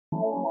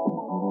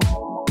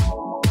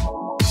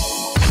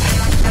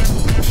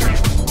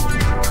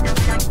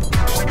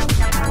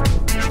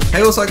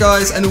Hey, what's up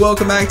guys, and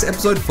welcome back to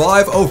episode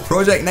 5 of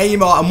Project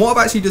Neymar. And what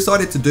I've actually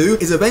decided to do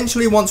is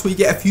eventually, once we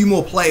get a few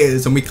more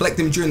players and we collect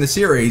them during the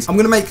series, I'm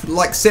going to make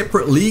like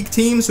separate league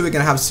teams. So we're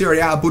going to have Serie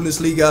A,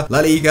 Bundesliga, La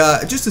Liga,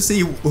 just to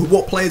see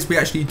what players we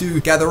actually do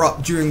gather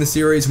up during the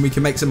series, and we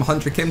can make some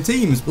 100k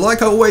teams.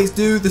 Like I always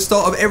do, the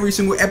start of every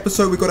single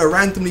episode, we've got to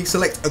randomly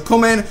select a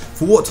comment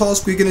for what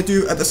task we're going to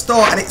do at the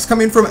start, and it's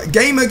coming from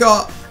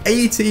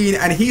GamerGut18,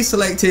 and he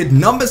selected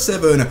number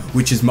 7,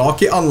 which is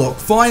market unlock.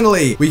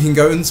 Finally, we can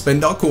go and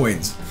spend our coins.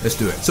 Let's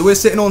do it. So we're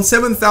sitting on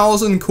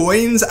 7,000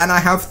 coins, and I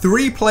have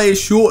 3 players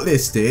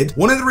shortlisted.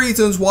 One of the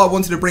reasons why I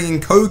wanted to bring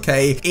in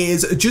TOTY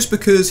is just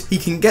because he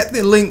can get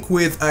the link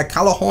with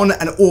Callahan,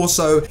 and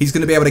also he's going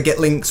to be able to get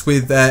links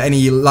with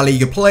any La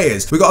Liga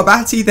players. We got a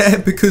Batty there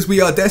because we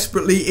are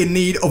desperately in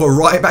need of a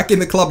right back in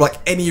the club, like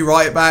any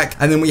right back.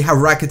 And then we have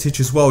Rakitic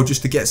as well,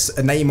 just to get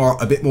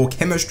Neymar a bit more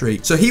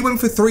chemistry. So he went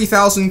for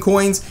 3,000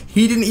 coins.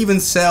 He didn't even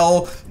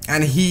sell,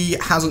 and he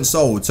hasn't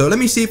sold. So let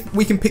me see if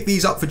we can pick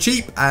these up for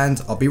cheap,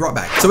 and I'll be right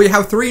back. So we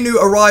have 3 new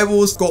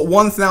arrivals, got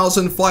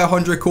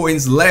 1,500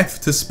 coins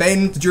left to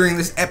spend during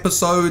this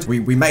episode.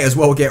 We may as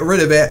well get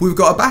rid of it. We've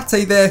got a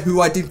Abate there,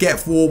 who I did get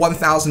for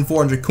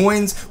 1,400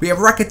 coins. We have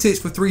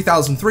Rakitic for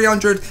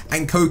 3,300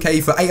 and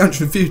Koke for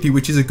 850,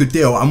 which is a good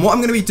deal. And what I'm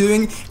going to be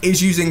doing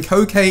is using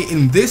Koke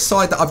in this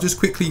side that I've just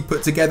quickly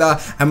put together,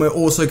 and we're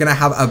also going to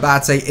have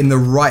Abate in the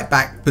right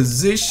back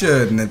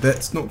position.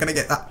 That's not going to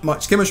get that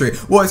much chemistry.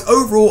 Well, it's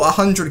overall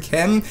 100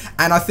 chem,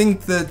 and I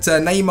think that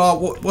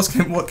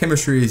Neymar, what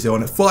chemistry is he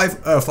on?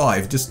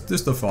 5,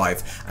 just a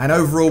 5. And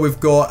overall, we've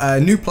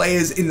got new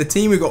players in the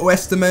team. We've got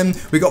Westerman,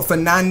 we've got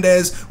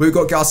Fernandez, we've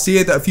got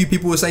Garcia, that a few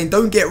people were saying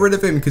don't get rid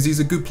of him because he's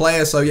a good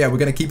player. So yeah, we're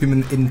going to keep him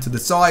into the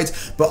side.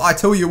 But I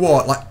tell you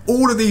what, like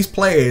all of these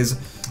players,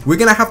 we're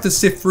going to have to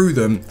sift through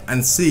them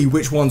and see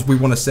which ones we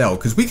want to sell,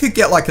 because we could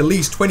get like at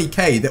least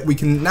 20k that we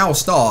can now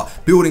start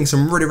building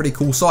some really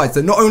cool sides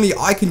that not only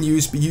I can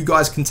use, but you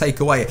guys can take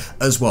away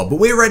as well. But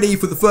we're ready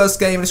for the first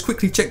game. Let's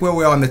quickly check where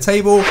we are on the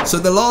table. So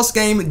the last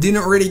game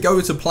didn't really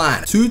go to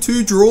plan.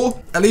 2-2 draw.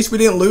 At least we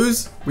didn't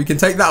lose. We can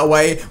take that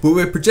away. But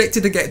we're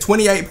projected to get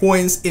 28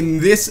 points in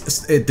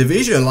this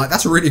division. Like,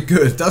 that's really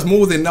good. That's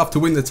more than enough to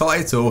win the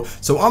title.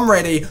 So I'm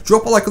ready.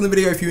 Drop a like on the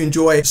video if you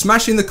enjoy.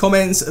 Smash in the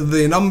comments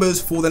the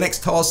numbers for the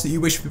next task that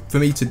you wish for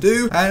me to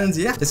do, and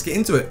yeah, let's get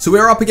into it. So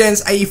we're up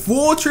against a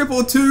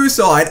 4-2-2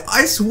 side.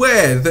 I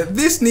swear that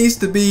this needs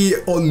to be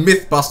on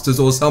Mythbusters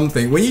or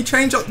something. When you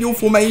change up your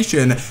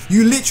formation,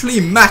 you literally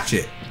match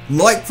it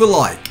like for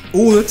like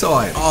all the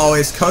time. Oh,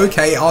 it's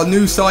Koke, our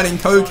new signing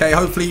Koke.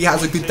 Hopefully he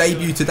has a good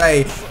debut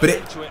today. But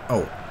it,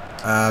 oh,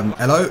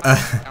 hello,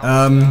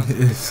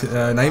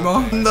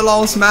 Neymar, the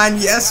last man.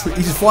 Yes,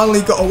 he's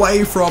finally got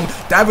away from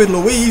David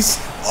Luiz.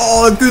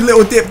 Oh, a good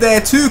little dip there.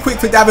 Too quick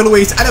for David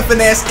Luiz, and a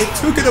finesse. It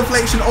took a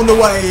deflection on the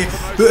way,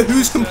 but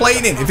who's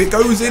complaining? If it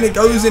goes in, it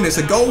goes in. It's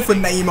a goal for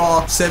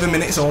Neymar. 7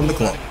 minutes on the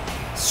clock.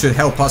 Should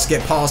help us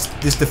get past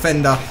this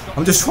defender.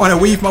 I'm just trying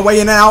to weave my way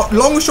in and out.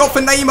 Long shot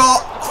for Neymar.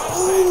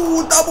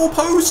 Oh, double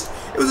post.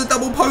 It was a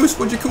double post.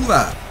 What do you call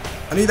that?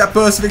 I need that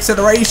burst of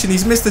acceleration.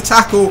 He's missed the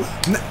tackle.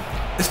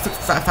 It's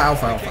foul.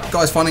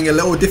 Guy's finding it a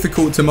little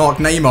difficult to mark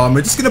Neymar, and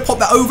we're just going to pop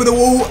that over the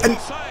wall. And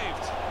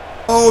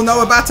oh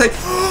no, Abate.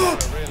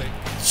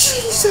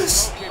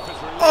 Jesus.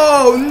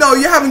 Oh no,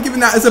 you haven't given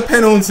that as a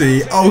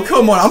penalty. Oh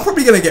come on, I'm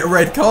probably going to get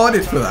red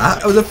carded for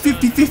that. It was a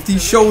 50-50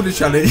 shoulder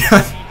challenge.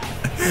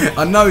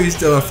 I know he's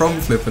still a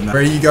front flip and that.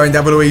 Where are you going,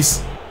 David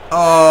Luiz?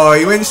 Oh,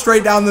 he went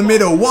straight down the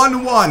middle.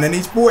 1-1, and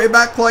he's brought it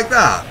back like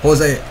that.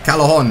 Jose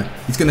Callahan,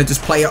 he's going to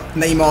just play up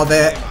Neymar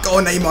there. Go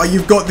on, Neymar,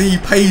 you've got the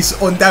pace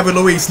on David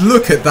Luiz.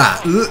 Look at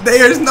that.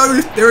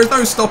 There is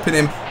no stopping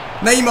him.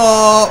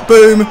 Neymar,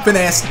 boom,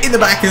 finesse, in the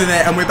back of the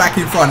net, and we're back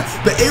in front.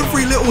 But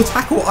every little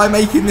tackle I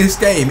make in this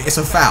game is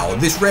a foul.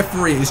 This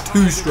referee is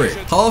too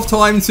strict.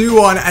 Half-time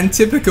 2-1, and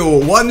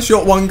typical 1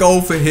 shot, 1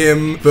 goal for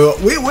him.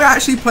 But we're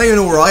actually playing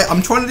all right.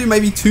 I'm trying to do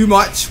maybe too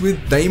much with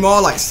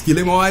Neymar, like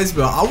skilling-wise,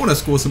 but I want to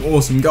score some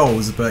awesome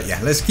goals. But yeah,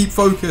 let's keep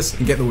focused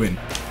and get the win.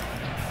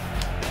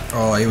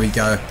 Oh, here we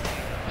go.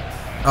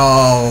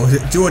 Oh,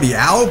 Jordi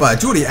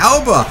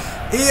Alba.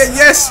 Yeah,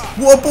 yes,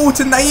 what a ball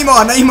to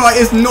Neymar. Neymar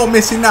is not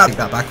missing that. Take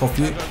that back off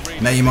you.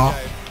 Neymar.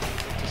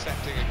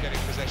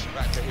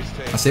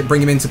 That's it,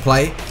 bring him into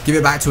play. Give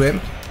it back to him.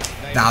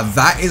 Now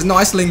that is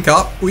nice link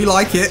up. We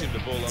like it.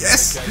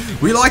 Yes,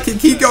 we like it.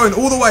 Keep going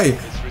all the way.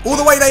 All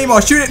the way,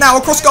 Neymar. Shoot it now.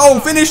 Across goal.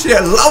 Finish it.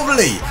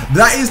 Lovely.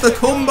 That is the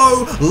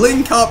combo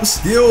link-up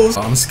skills.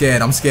 Oh, I'm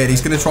scared.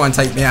 He's going to try and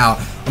take me out.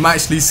 I'm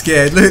actually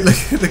scared. Look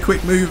at the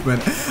quick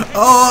movement.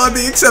 Oh,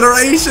 the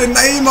acceleration.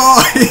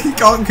 Neymar. He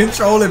can't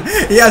control him.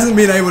 He hasn't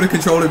been able to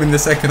control him in the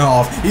second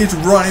half. He's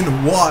running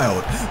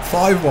wild.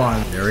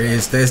 5-1. There he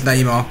is. There's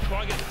Neymar.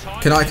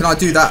 Can I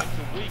do that?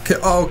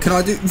 Can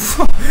I do...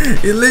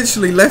 It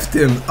literally left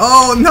him.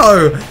 Oh,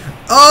 no.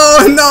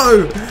 Oh,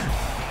 no.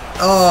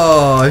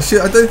 Oh shit!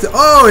 I don't.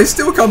 Oh, it's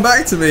still come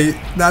back to me.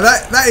 Now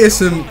that is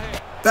some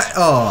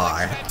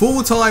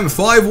Full-time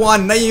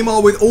 5-1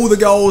 Neymar with all the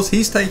goals.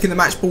 He's taking the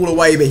match ball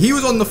away, but he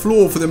was on the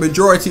floor for the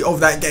majority of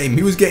that game.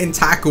 He was getting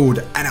tackled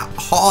and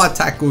hard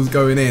tackles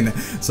going in.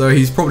 So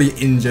he's probably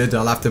injured.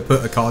 I'll have to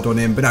put a card on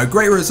him. But no,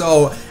 great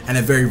result and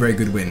a very, very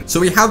good win. So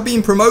we have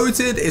been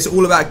promoted. It's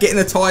all about getting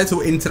a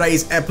title in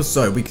today's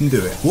episode. We can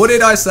do it. What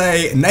did I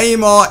say?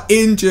 Neymar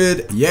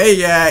injured.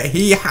 Yeah.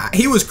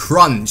 He was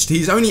crunched.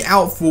 He's only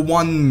out for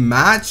one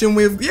match, and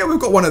we've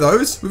got one of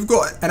those. We've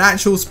got an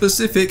actual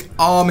specific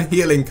arm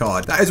healing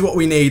card. That is what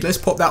we need. Let's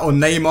pop that on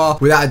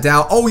Neymar without a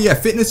doubt. Oh yeah,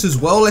 fitness as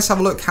well. Let's have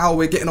a look how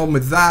we're getting on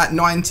with that.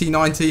 90.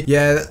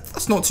 Yeah,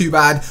 that's not too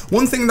bad.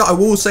 One thing that I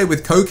will say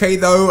with TOTY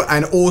though,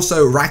 and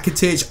also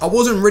Rakitic, I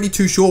wasn't really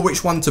too sure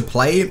which one to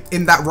play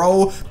in that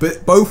role,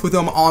 but both of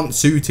them aren't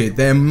suited.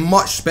 They're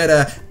much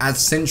better as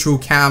central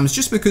cams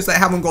just because they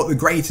haven't got the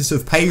greatest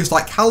of pace.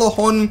 Like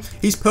Callahan,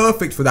 he's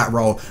perfect for that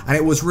role, and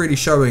it was really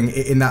showing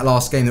in that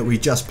last game that we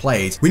just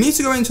played. We need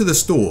to go into the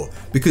store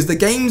because the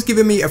game's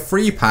giving me a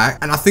free pack,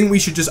 and I think we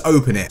should just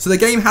open it. So the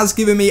game has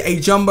given me a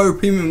jumbo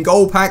premium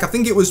gold pack. I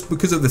think it was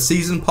because of the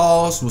season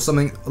pass or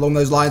something along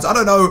those lines. I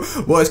don't know.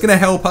 Well, it's going to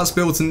help us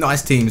build some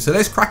nice teams. So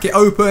let's crack it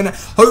open.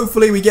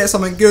 Hopefully we get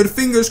something good.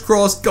 Fingers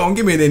crossed. Go on,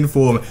 give me an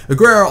inform.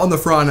 Aguero on the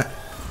front.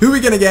 Who are we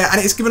going to get?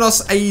 And it's given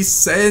us a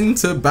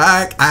centre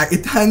back,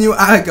 Daniel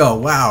Agger.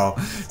 Wow.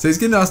 So it's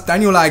given us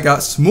Daniel Agger,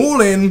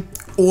 Smalling.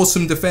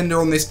 Awesome defender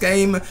on this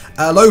game.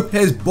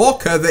 Lopez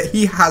Boca, that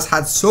he has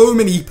had so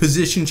many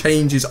position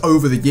changes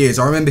over the years.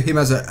 I remember him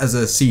as a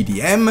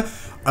CDM.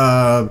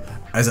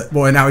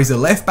 Well, now he's a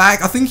left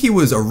back. I think he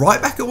was a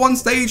right back at one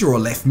stage or a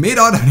left mid.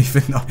 I don't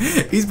even know.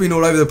 He's been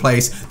all over the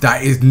place.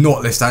 That is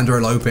not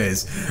Lisandro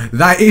Lopez.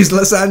 That is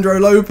Lisandro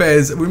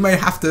Lopez. We may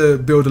have to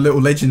build a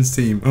little legends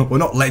team. Well,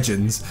 not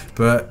legends,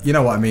 but you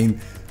know what I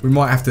mean. We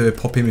might have to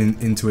pop him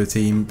into a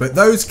team. But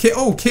those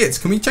kits.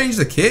 Can we change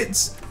the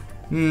kits?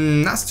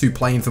 That's too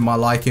plain for my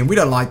liking. We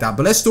don't like that,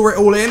 but let's store it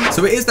all in.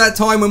 So it is that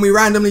time when we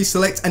randomly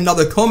select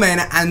another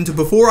comment, and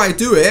before I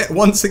do it,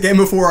 once again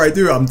before I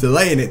do it, I'm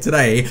delaying it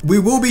today, we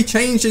will be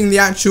changing the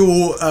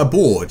actual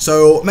board.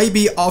 So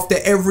maybe after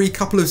every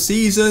couple of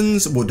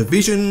seasons or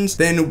divisions,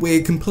 then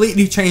we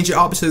completely change it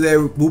up so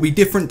there will be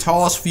different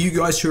tasks for you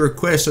guys to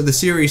request so the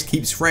series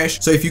keeps fresh.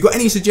 So if you've got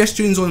any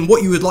suggestions on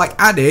what you would like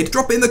added,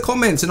 drop it in the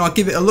comments and I'll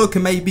give it a look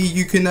and maybe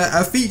you can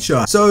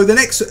feature. So the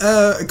next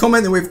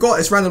comment that we've got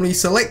is randomly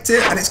selected,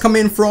 and it's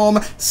coming from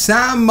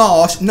Sam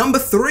Marsh, number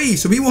 3.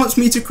 So he wants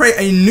me to create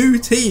a new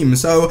team.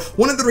 So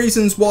one of the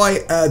reasons why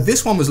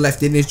this one was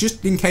left in is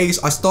just in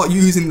case I start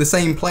using the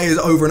same players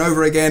over and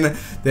over again,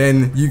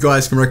 then you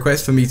guys can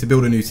request for me to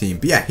build a new team.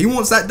 But yeah, he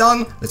wants that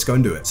done. Let's go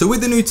and do it. So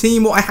with the new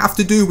team, what I have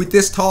to do with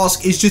this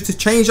task is just to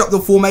change up the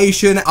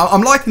formation.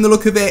 I'm liking the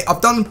look of it. I've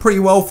done pretty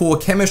well for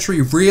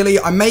chemistry, really.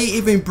 I may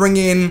even bring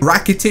in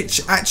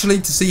Rakitic actually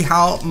to see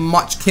how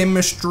much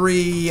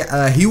chemistry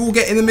he will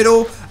get in the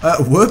middle.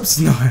 Whoops,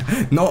 no.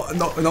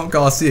 Not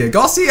Garcia.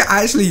 Garcia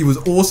actually was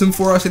awesome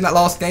for us in that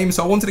last game,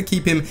 so I wanted to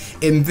keep him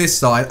in this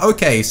side.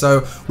 Okay,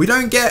 so we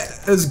don't get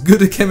as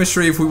good a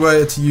chemistry if we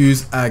were to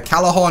use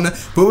Callahan,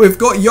 but we've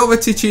got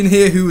Jovetic in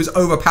here who was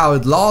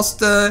overpowered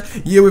last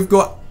year. We've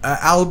got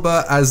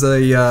Alba as a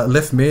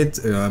left mid,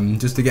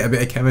 just to get a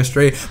bit of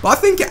chemistry. But I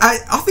think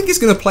it's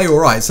going to play all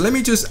right. So let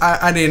me just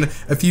add in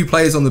a few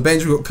players on the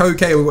bench. We've got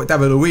Koke, we've got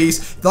David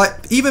Luiz. Like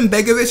even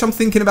Begovic, I'm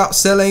thinking about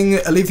selling.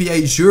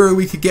 Olivier Giroud,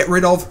 we could get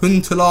rid of.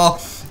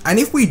 Huntelaar. And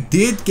if we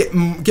did get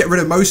rid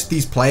of most of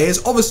these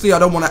players, obviously I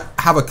don't want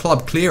to have a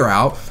club clear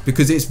out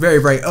because it's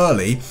very, very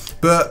early.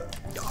 But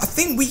I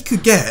think we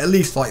could get at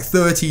least like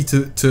 30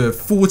 to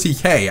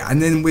 40k,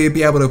 and then we'll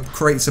be able to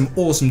create some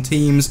awesome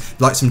teams,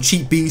 like some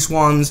cheap beast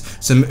ones,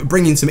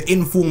 bring in some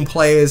informed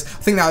players. I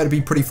think that would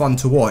be pretty fun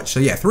to watch. So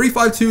yeah,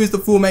 3-5-2 is the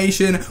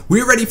formation.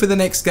 We're ready for the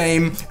next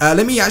game.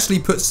 Let me actually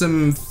put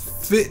some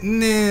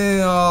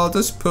fitness. I'll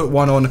just put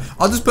one on.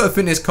 I'll just put a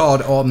fitness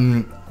card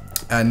on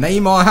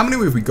Neymar. How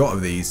many have we got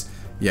of these?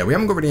 Yeah, we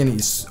haven't got really any.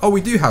 Oh,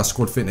 we do have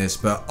squad fitness,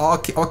 but I'll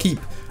keep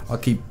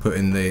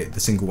putting the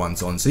single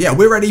ones on. So yeah,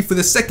 we're ready for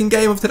the second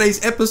game of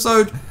today's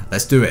episode.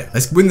 Let's do it.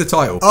 Let's win the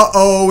title.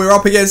 Uh-oh, we're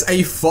up against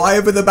a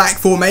 5 at the back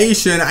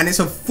formation, and it's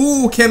a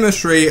full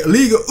chemistry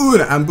Liga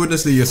 1 and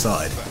Bundesliga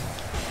side.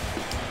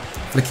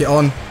 Flick it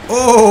on.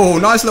 Oh,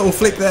 nice little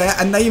flick there.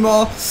 And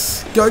Neymar,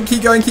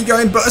 keep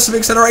going. Burst of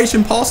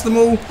acceleration past them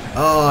all.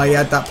 Oh, he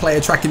had that player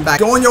tracking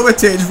back. Go on,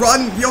 Jovetic.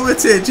 Run,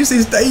 Jovetic. It's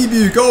his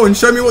debut. Go on,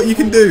 show me what you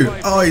can do.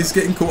 Oh, he's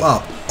getting caught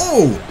up.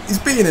 Oh, he's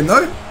beating him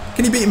though.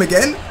 Can he beat him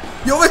again?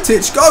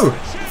 Jovetic, go.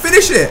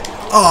 Finish it.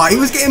 Oh, he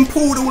was getting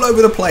pulled all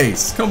over the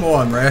place. Come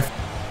on, ref.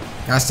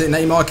 That's it,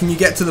 Neymar. Can you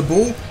get to the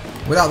ball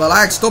without the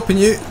lag stopping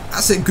you?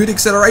 That's it. Good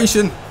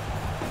acceleration.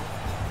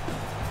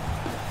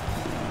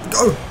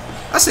 Go.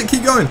 That's it.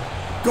 Keep going.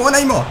 Go on,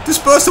 Neymar.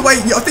 Just burst away.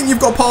 I think you've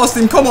got past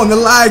him. Come on. The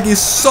lag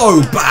is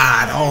so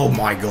bad. Oh,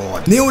 my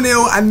God.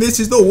 0-0, and this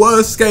is the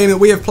worst game that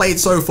we have played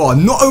so far.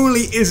 Not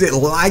only is it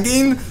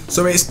lagging,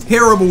 so it's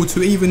terrible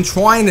to even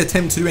try and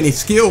attempt to do any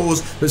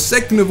skills, but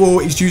second of all,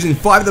 it's using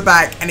 5 at the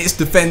back, and it's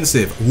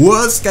defensive.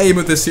 Worst game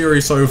of the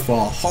series so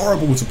far.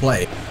 Horrible to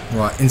play.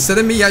 Right, instead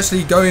of me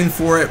actually going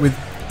for it with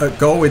a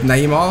goal with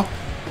Neymar,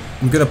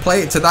 I'm going to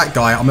play it to that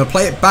guy. I'm going to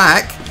play it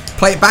back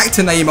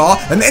to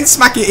Neymar, and then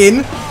smack it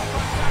in.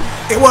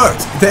 It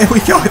worked. There we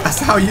go. That's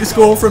how you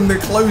score from the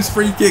close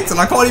free kicks, and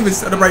I can't even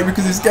celebrate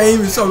because this game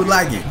is so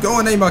laggy. Go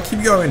on, Neymar,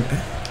 keep going.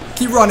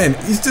 Keep running.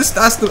 He's just,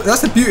 that's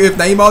the beauty of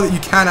Neymar, that you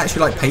can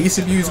actually like pace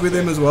abuse with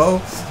him as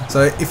well.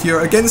 So if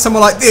you're against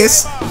someone like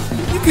this,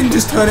 you can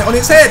just turn it on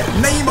its head.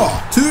 Neymar,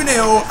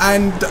 2-0,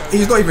 and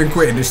he's not even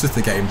quitting. It's just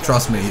a game.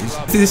 Trust me.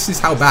 This is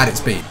how bad it's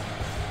been.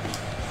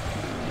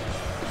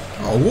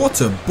 Oh, what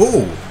a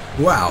ball.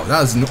 Wow,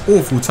 that was an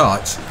awful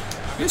touch.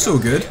 It's all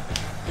good.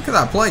 Look at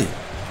that play.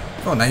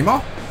 Go on,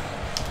 Neymar.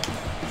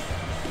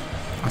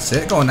 That's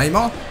it. Go on,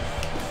 Neymar.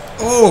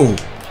 Oh.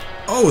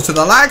 Oh, so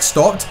the lag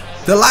stopped.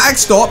 The lag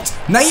stopped.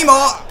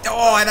 Neymar.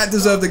 Oh, that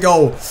deserved a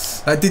goal.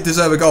 That did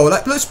deserve a goal.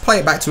 Let's play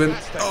it back to him.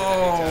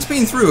 Oh, it's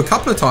been through a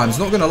couple of times,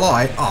 not going to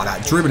lie. Oh,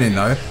 that dribbling,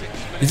 though.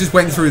 He just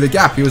went through the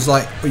gap. He was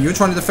like, oh, you're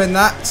trying to defend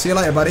that? See you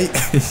later, buddy.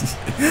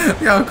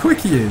 Look how quick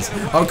he is.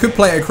 I could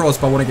play it across,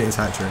 but I want to get his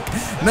hat-trick.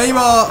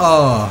 Neymar.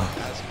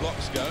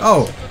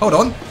 Oh, hold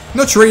on.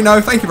 Notorino,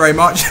 thank you very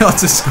much.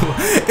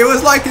 It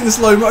was like in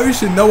slow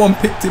motion. No one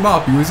picked him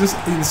up. He was just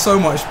in so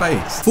much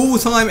space. Full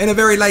time in a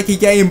very laggy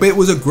game, but it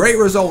was a great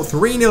result.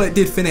 3-0 it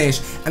did finish,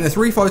 and the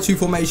 3-5-2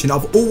 formation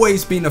I've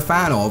always been a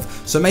fan of.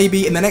 So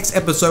maybe in the next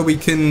episode we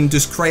can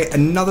just create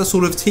another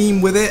sort of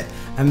team with it,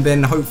 and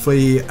then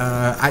hopefully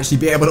actually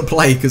be able to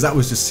play, because that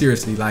was just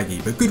seriously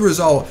laggy. But good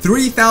result.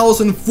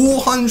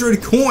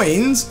 3,400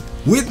 coins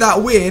with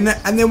that win,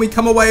 and then we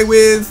come away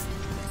with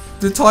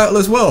the title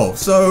as well.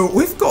 So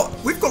we've got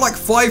like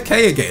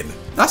 5k again.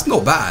 That's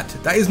not bad.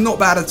 That is not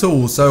bad at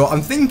all. So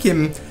I'm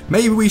thinking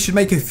maybe we should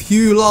make a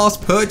few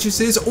last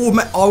purchases, or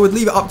I would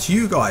leave it up to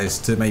you guys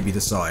to maybe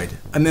decide,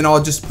 and then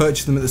I'll just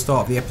purchase them at the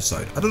start of the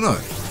episode. I don't know.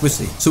 We'll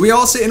see. So we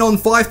are sitting on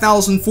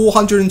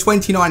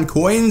 5,429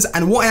 coins,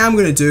 and what I am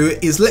going to do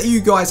is let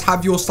you guys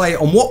have your say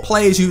on what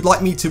players you'd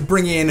like me to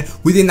bring in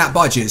within that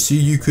budget. So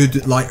you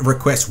could like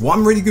request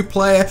 1 really good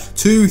player,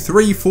 2,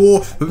 3,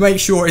 4, but make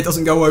sure it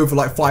doesn't go over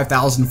like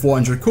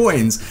 5,400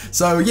 coins.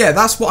 So yeah,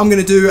 that's what I'm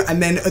going to do,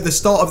 and then at the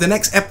start of the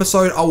next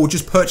episode I will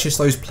just purchase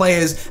those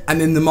players,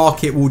 and then the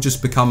market will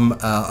just become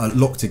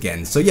locked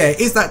again. So yeah, it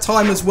is that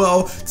time as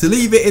well to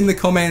leave it in the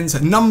comments,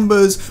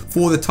 numbers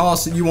for the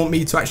tasks that you want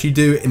me to actually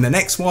do in the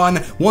next one,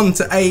 1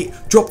 to 8,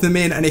 drop them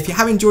in, and if you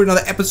have enjoyed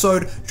another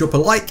episode, drop a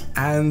like,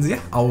 and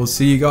yeah, I will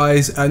see you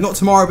guys not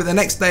tomorrow but the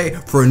next day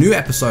for a new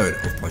episode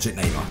of Project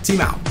Neymar.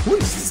 Team out.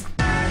 Peace.